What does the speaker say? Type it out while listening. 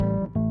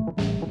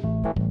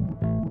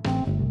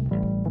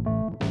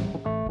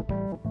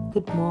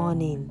Good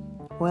morning.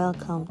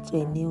 Welcome to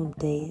a new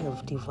day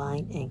of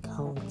divine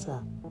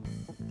encounter.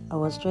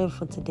 Our story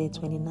for today,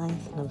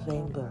 29th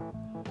November,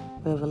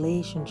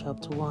 Revelation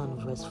chapter 1,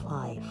 verse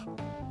 5.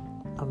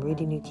 I'm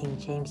reading New King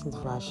James's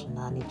version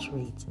and it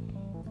reads,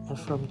 "And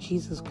from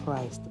Jesus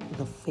Christ,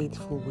 the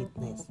faithful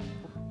witness,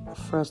 the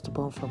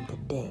firstborn from the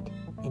dead,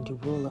 and the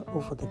ruler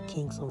over the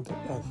kings of the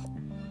earth,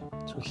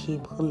 to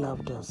him who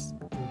loved us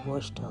and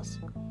washed us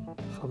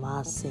from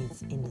our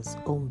sins in his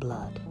own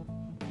blood."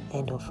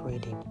 End of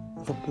reading.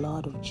 The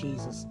blood of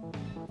Jesus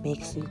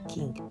makes you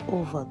king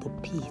over the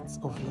pits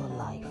of your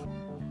life.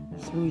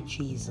 Through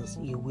Jesus,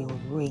 you will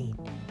reign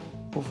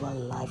over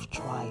life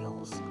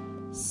trials,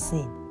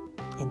 sin,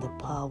 and the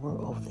power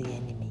of the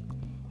enemy.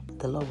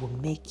 The Lord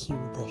will make you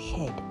the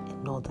head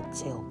and not the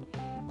tail,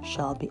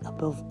 shall be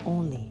above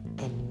only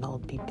and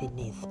not be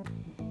beneath.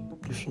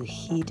 If you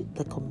heed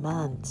the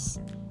commands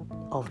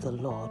of the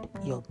Lord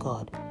your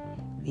God,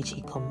 which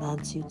he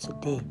commands you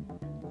today,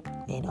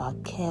 and are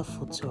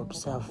careful to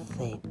observe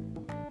them,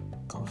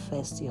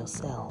 confess to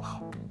yourself,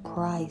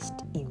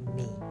 Christ in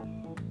me,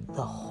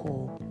 the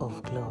hope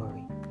of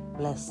glory.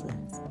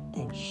 Blessings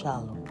and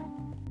shalom.